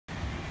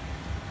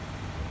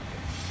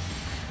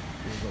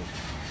Here we go.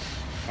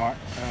 All right,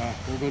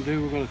 what we're going to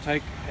do, we're going to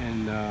take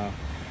and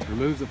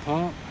remove the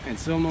pump and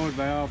solenoid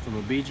valve from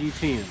a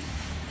BG10.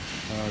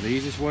 The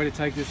easiest way to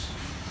take this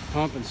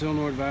pump and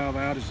solenoid valve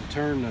out is to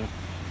turn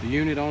the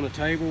unit on the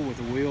table with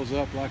the wheels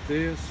up like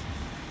this.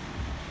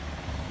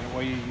 That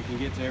way you can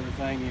get to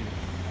everything in it.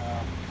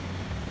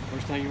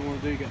 First thing you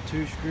want to do, you got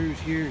 2 screws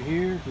here and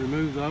here.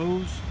 Remove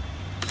those.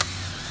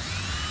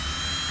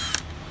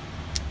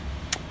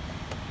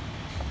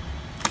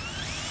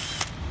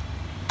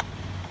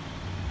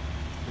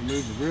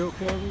 Remove the grill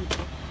cover.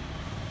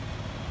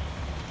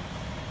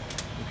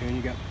 Okay, and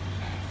you got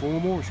 4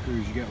 more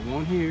screws. You got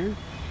 1 here,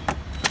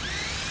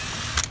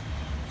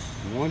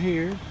 1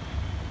 here,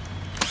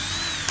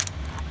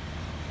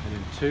 and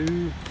then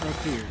 2 up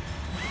here.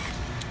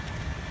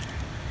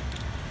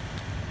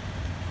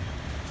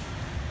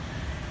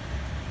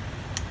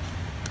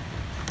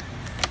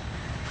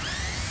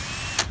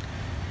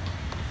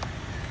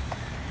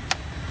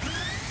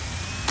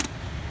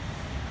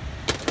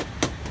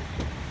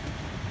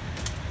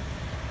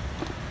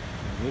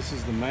 This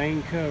is the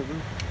main cover.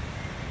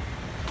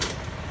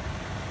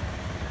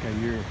 Okay,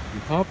 your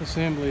pump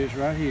assembly is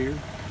right here,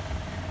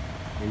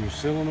 and your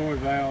solenoid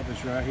valve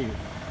is right here.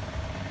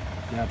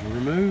 Now to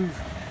remove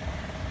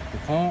the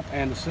pump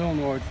and the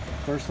solenoid,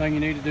 first thing you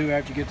need to do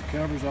after you get the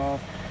covers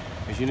off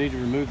is you need to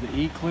remove the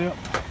E-clip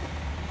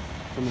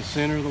from the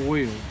center of the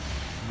wheel.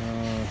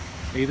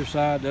 Either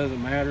side,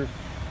 doesn't matter.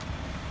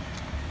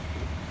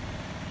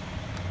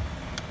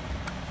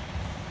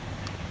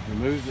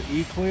 Remove the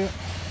E-clip.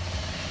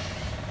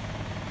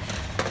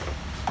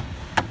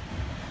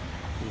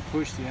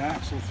 Push the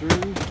axle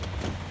through.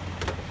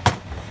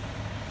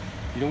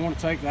 You don't want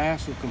to take the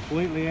axle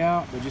completely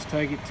out, but just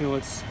take it till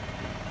it's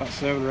about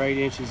 7 or 8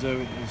 inches of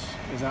it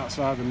is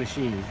outside the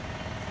machine.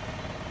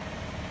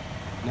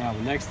 Now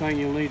the next thing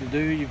you'll need to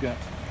do, you've got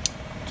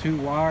 2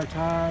 wire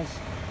ties.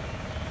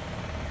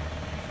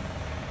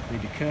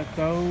 Need to cut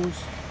those.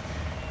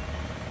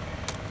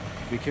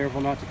 Be careful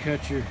not to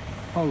cut your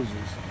hoses.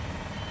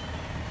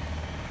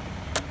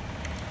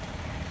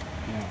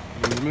 Now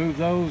you remove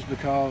those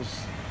because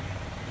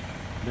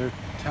they're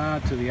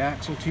tied to the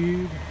axle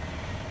tube.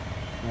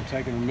 I'm going to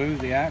take and remove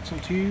the axle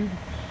tube.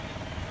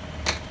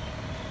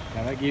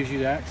 Now that gives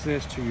you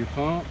access to your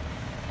pump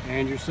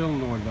and your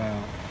solenoid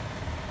valve.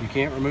 You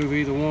can't remove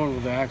either one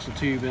with the axle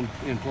tube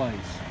in place.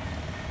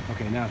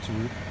 Okay, now to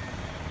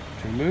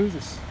remove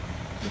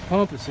the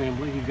pump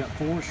assembly, you've got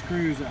 4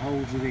 screws that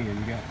holds it in.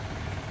 You've got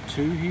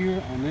 2 here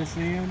on this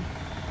end.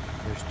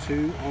 There's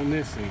 2 on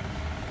this end.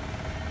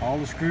 All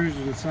the screws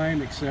are the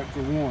same except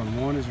for one.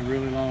 One is a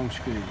really long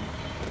screw.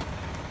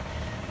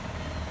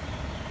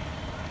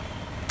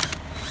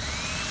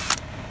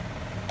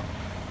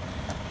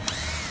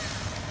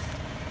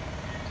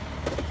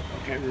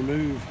 Okay,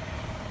 remove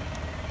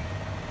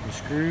the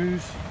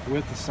screws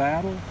with the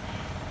saddle,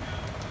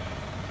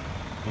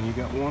 and you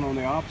got one on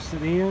the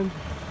opposite end.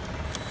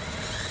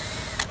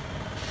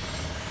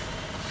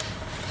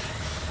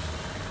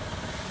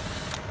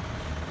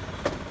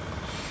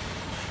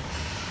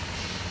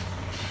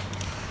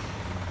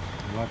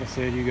 And like I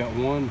said, you got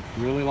one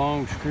really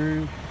long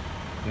screw.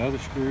 The other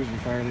screws are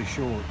fairly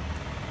short.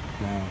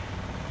 Now,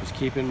 just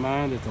keep in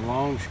mind that the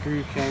long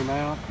screw came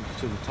out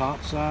to the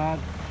top side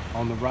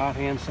on the right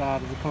hand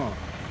side of the pump.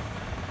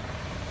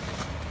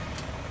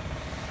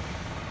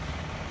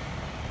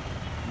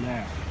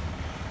 Now,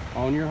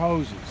 on your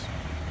hoses,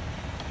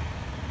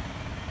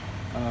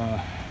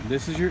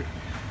 this is your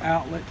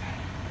outlet.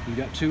 You've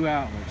got 2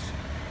 outlets.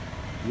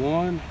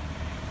 One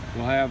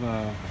will have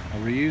a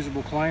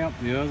reusable clamp.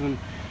 The other one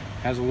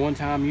has a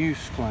one-time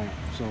use clamp.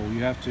 So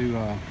you have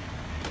to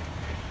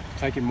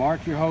take and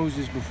mark your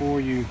hoses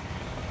before you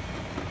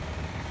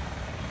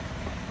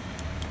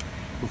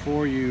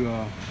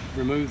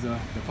remove the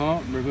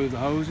pump and remove the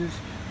hoses.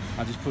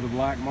 I just put a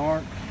black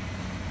mark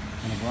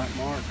and a black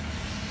mark.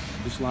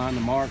 Just line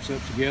the marks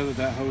up together.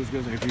 That hose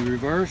goes. If you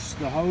reverse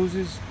the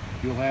hoses,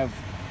 you'll have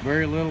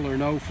very little or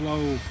no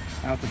flow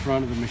out the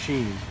front of the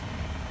machine.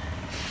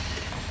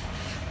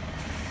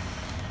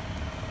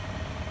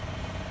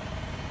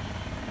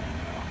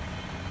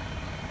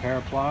 A pair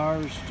of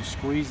pliers, just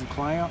squeeze the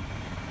clamp,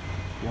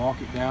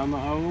 walk it down the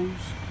hose.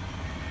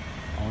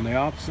 On the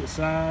opposite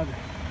side,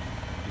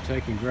 you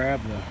take and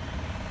grab the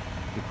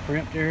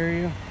crimped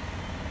area,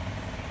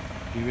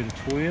 give it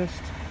a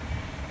twist.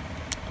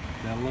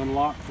 That'll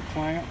unlock the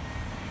clamp.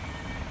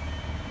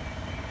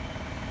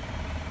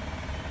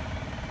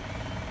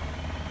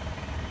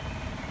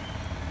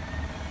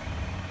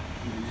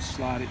 And then just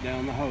slide it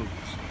down the hose.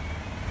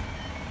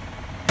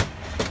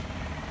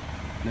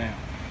 Now,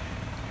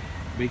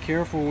 be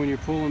careful when you're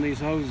pulling these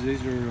hoses.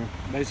 These are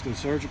basically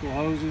surgical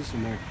hoses,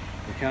 and they're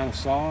kind of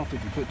soft.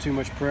 If you put too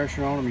much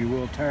pressure on them, you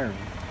will tear them.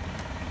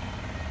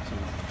 So,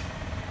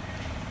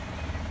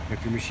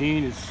 if your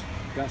machine has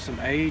got some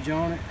age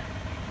on it,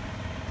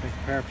 take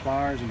a pair of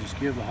pliers and just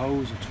give the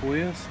hose a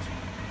twist.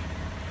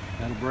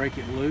 That'll break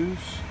it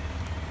loose.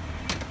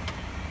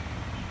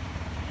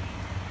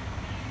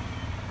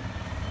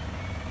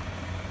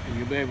 And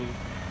you'll be able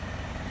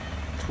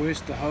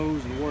twist the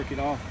hose and work it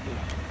off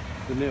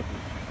the nipple.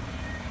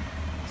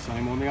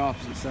 Same on the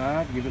opposite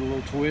side. Give it a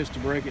little twist to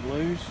break it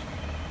loose.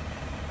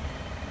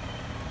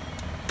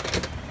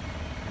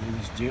 And then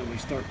just gently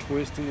start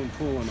twisting and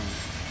pulling on it.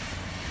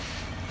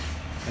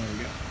 There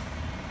we go.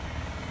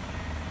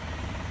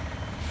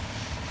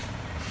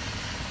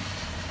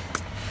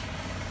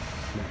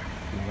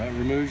 Now that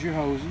removes your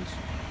hoses.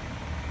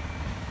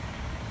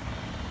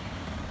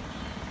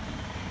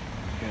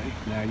 Okay,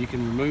 now you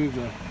can remove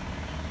the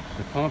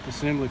pump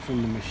assembly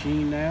from the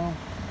machine now.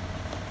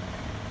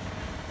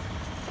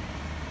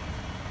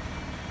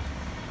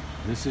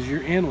 This is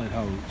your inlet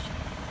hose.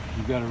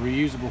 You've got a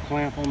reusable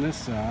clamp on this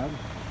side.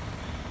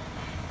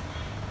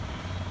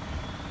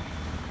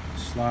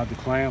 Slide the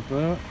clamp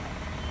up.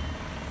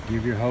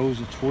 Give your hose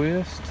a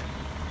twist.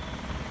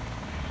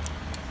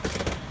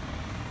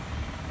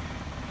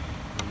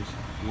 Just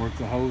work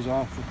the hose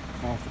off the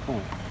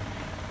pump.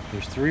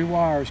 There's 3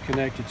 wires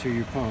connected to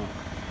your pump.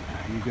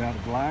 You've got a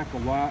black, a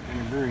white,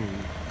 and a green.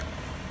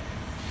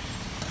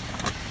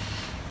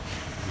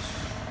 Just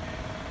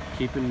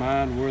keep in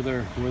mind where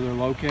they're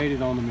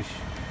located on the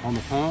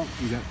pump.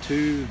 You got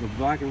 2. The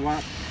black and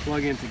white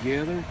plug in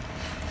together,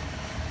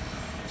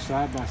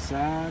 side by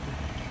side.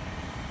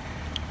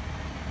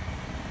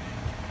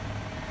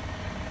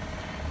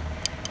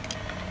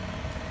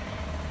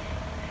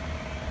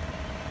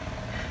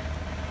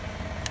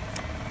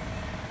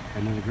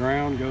 And then the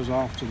ground goes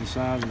off to the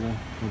side of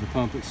the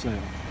pump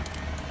itself.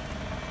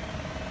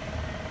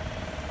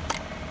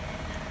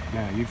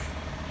 Now you've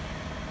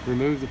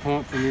removed the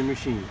pump from your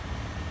machine.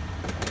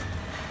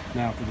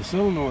 Now for the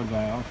solenoid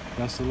valve,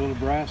 that's the little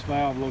brass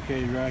valve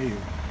located right here.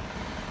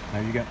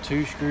 Now you got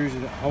 2 screws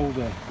that hold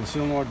the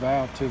solenoid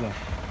valve to the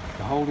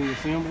holding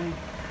assembly.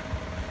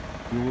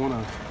 You want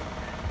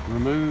to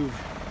remove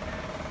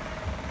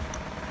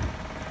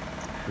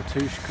the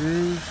 2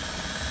 screws.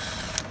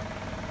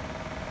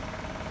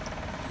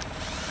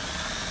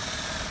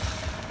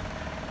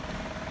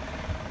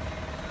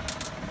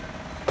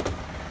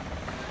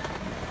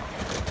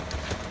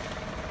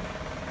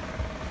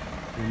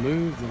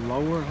 Remove the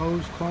lower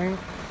hose clamp.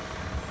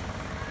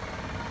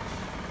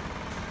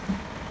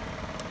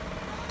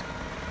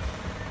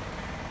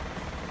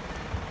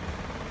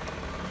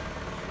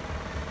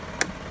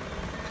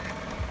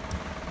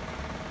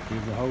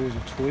 Give the hose a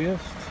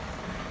twist.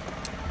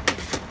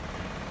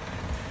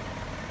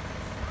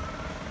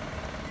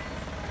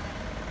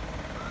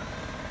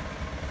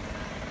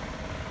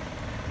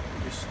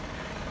 Just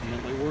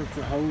gently work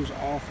the hose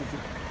off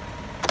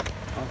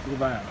of the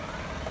valve.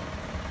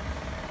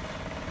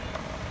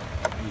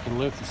 You can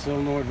lift the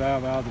solenoid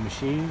valve out of the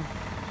machine.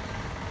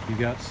 You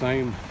got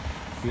a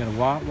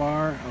white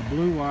wire, a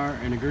blue wire,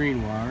 and a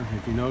green wire.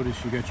 If you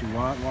notice, you got your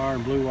white wire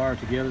and blue wire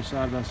together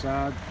side by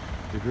side.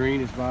 The green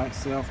is by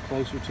itself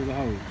closer to the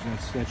hose.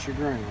 That's your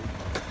ground.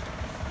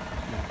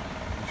 Now,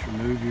 just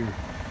remove your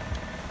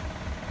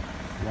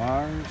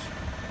wires.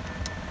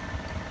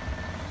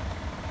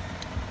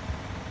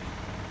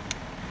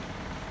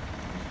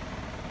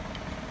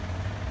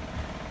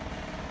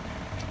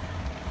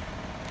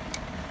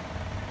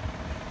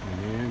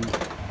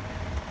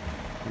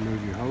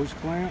 Remove your hose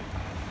clamp.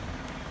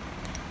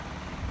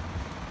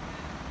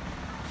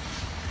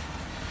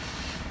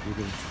 Give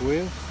it a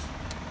twist.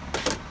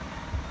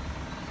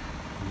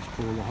 And just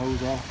pull the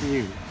hose off the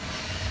unit.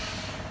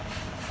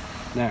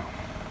 Now,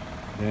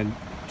 then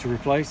to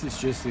replace it's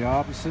just the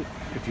opposite.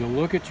 If you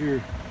look at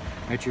your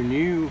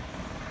new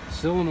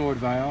solenoid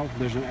valve,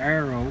 there's an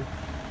arrow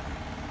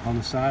on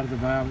the side of the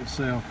valve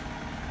itself.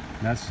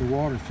 That's the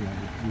water flow.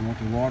 You want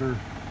the water.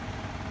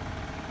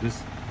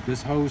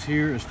 This hose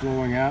here is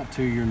flowing out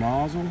to your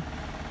nozzle,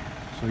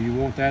 so you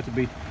want that to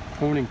be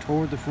pointing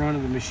toward the front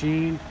of the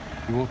machine.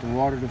 You want the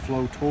water to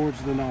flow towards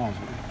the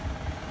nozzle.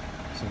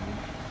 So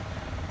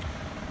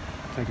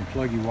take and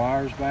plug your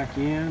wires back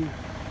in.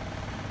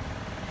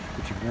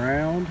 Put your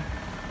ground,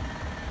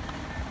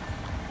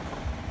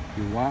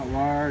 your white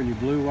wire and your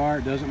blue wire.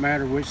 It doesn't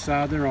matter which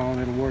side they're on.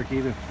 It'll work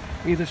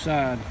either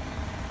side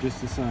just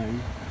the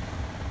same.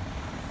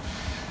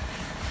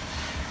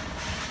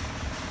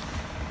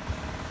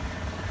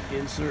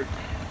 Insert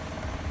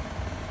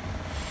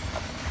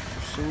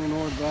your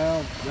solenoid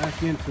valve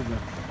back into the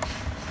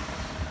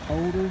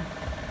holder.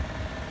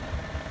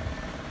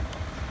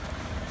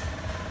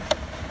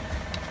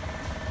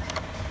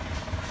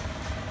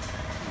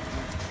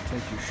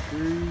 Take your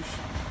screws.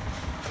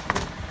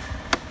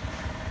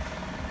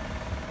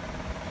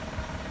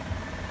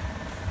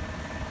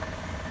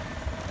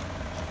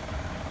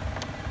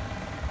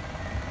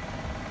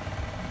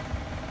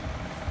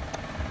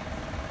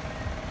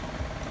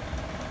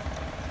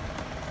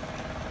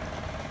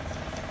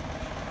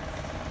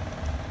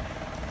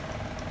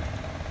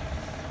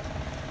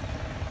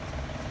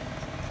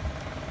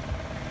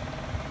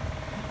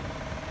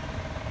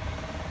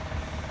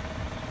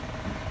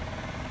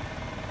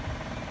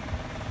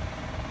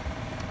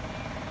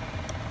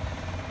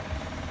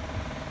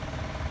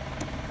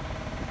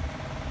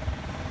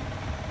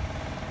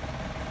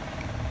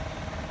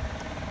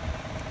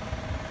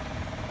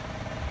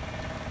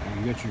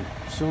 You got your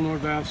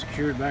solenoid valve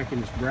secured back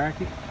in this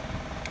bracket.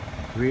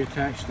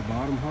 Reattach the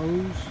bottom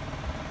hose.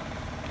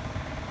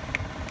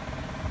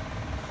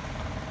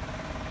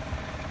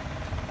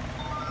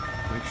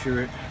 Make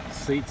sure it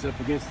seats up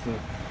against the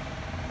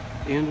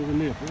end of the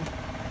nipple.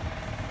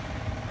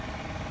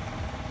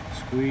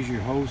 Squeeze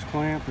your hose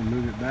clamp and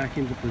move it back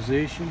into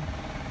position.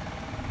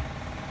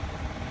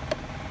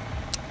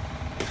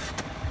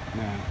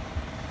 Now,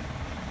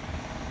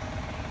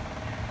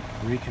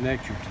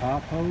 reconnect your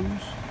top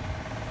hose.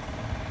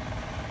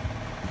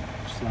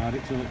 Slide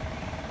it till it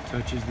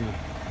touches the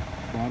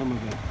bottom of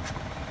the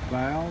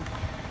valve.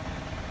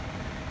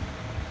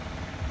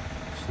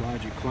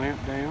 Slide your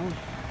clamp down.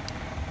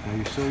 Now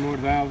your solenoid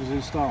valve is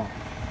installed.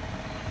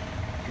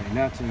 Okay,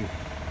 now to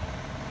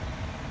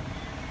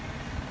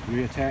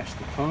reattach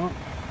the pump.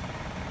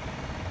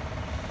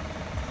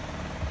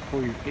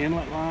 Pull your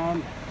inlet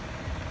line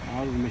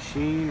out of the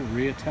machine or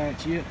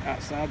reattach it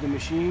outside the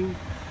machine.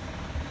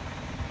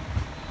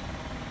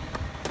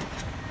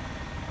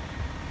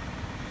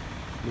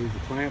 Move the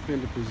clamp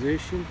into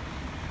position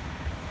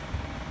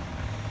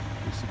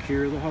and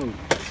secure the hose.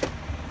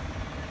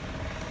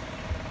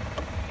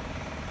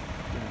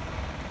 Now,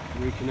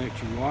 reconnect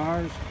your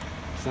wires.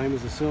 Same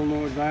as the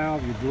solenoid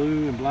valve, your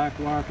blue and black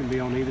wire can be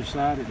on either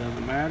side, it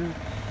doesn't matter.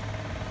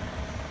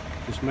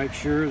 Just make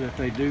sure that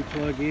they do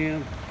plug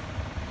in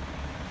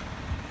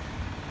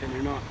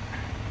and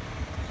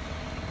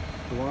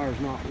the wire's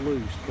not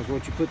loose, because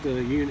once you put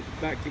the unit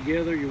back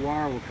together, your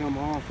wire will come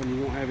off and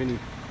you won't have any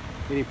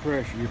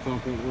pressure, your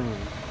pump won't run.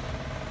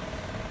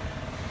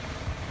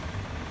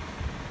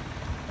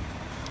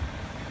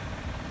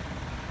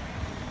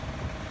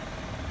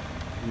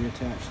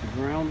 Reattach the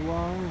ground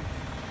wire.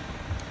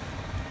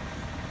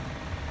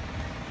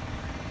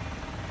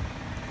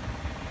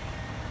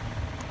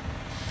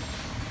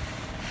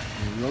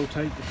 And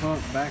rotate the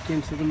pump back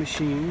into the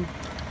machine.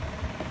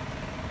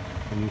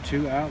 And your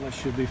two outlets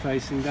should be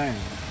facing down.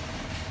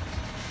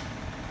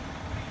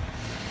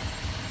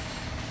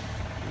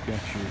 You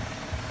got your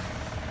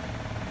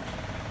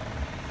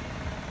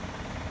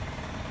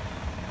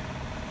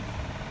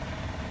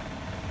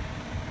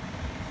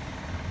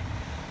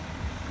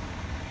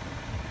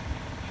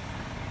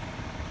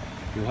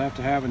You'll have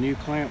to have a new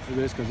clamp for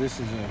this, because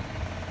this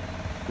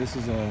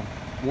is a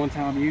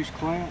one-time use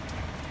clamp.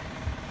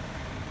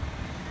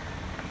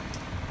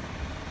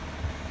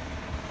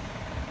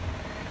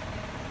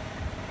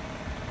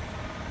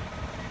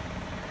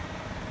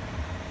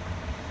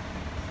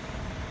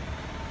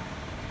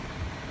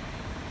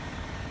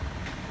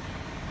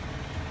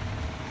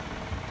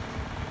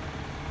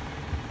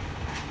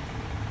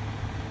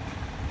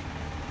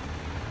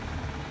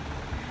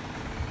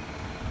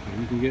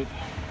 And you can get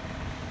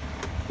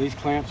these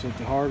clamps at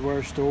the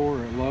hardware store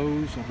or at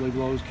Lowe's. I believe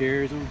Lowe's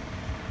carries them.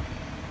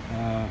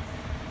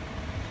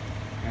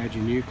 Add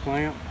your new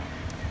clamp.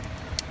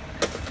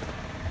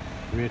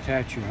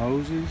 Reattach your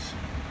hoses.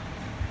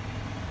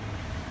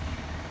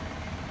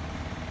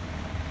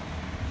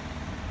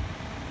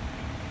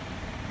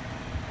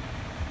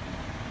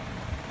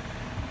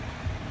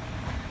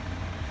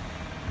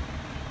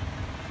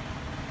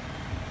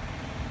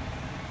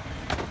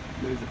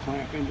 Move the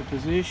clamp into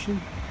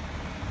position.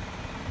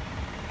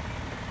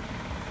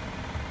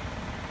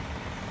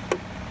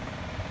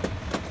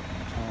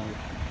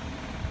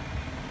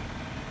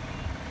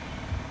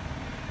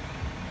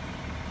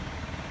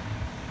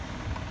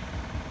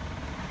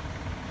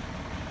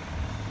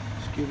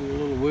 Give it a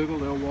little wiggle,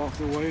 they'll walk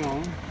their way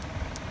on.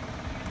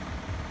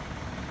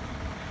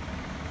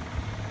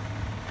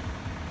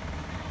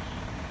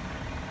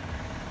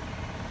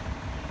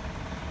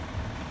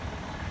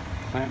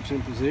 Clamps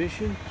in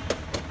position.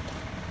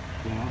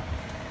 Now,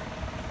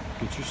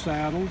 get your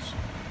saddles.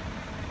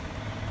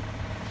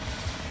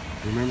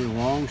 Remember the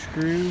long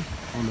screw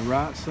on the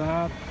right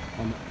side,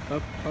 on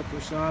the upper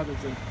side of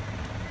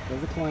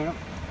the clamp.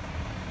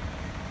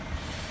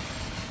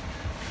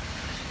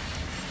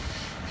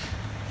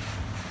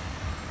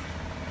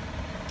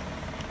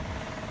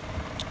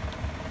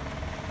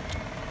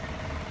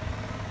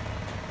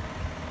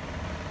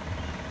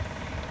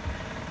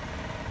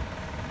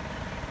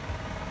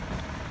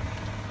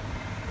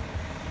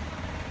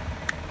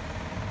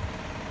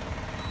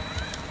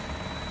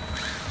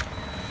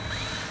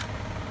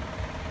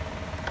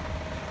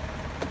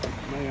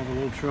 May have a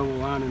little trouble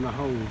lining the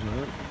holes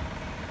up.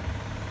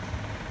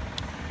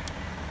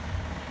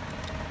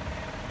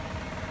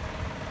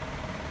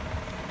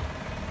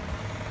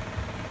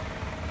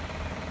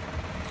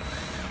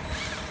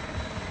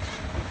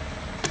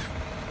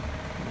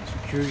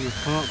 Secure your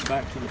pump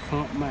back to the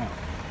pump mount.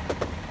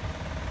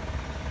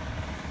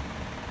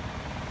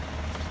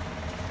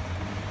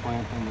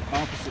 Clamp on the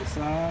opposite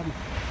side.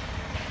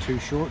 2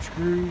 short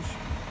screws.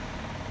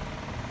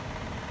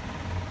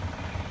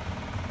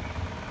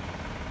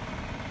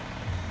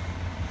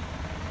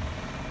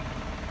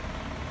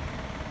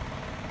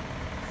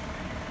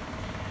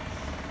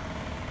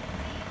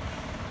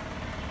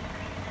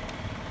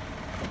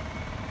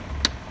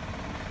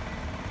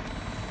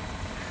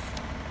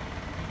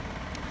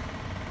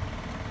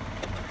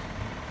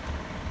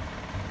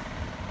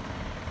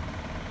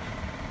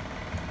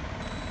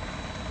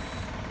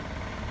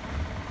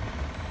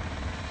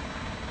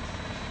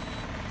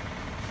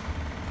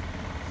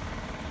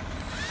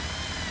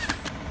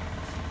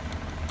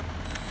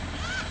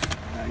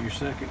 your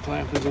second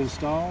clamp is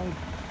installed.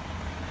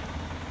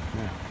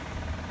 Now,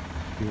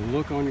 if you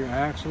look on your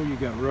axle, you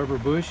got rubber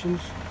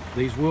bushings.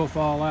 These will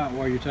fall out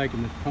while you're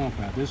taking the pump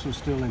out. This one's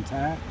still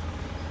intact.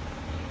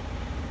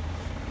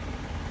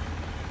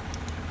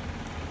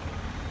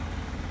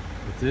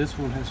 But this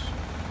one has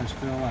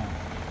fell out.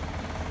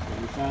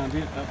 So we find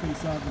it up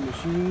inside the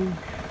machine.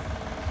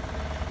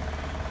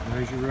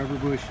 There's your rubber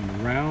bushing.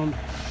 The round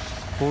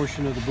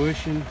portion of the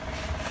bushing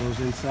goes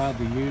inside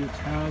the unit's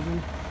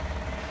housing,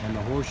 and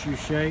the horseshoe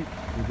shape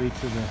will be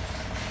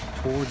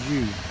towards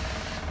you.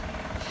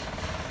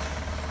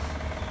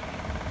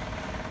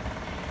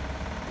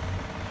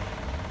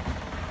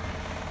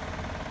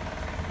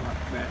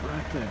 Like that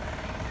right there.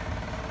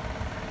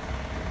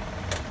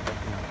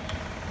 Now,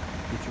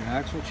 get your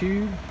axle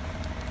tube.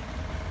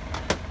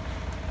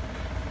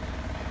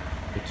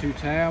 The two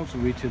tabs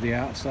will be to the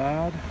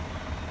outside.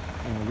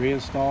 And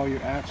reinstall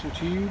your axle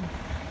tube.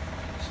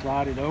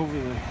 Slide it over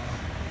the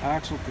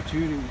axle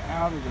protruding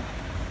out of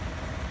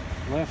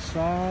the left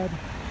side.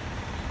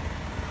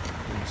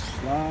 And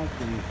slide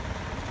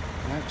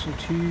the axle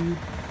tube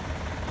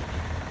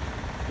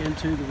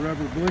into the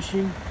rubber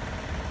bushing.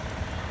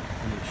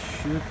 And it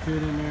should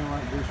fit in there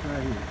like this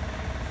right here.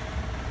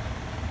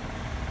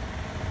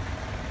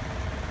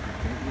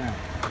 Okay, now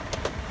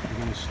you're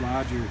going to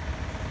slide your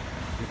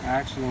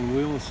axle and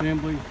wheel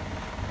assembly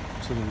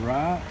to the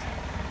right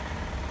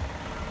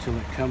till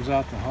it comes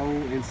out the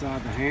hole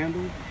inside the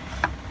handle.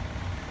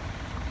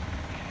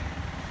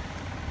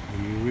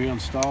 And you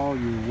reinstall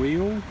your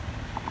wheel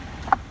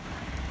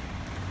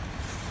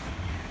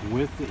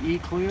with the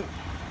E-clip.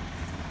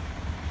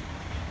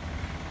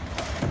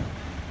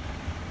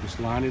 Just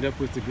line it up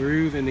with the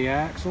groove in the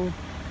axle.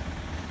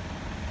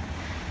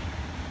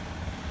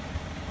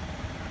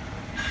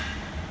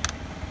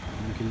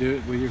 You can do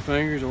it with your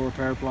fingers or a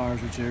pair of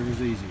pliers, whichever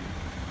is easier.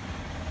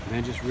 And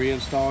then just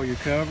reinstall your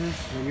covers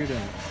when you're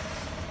done.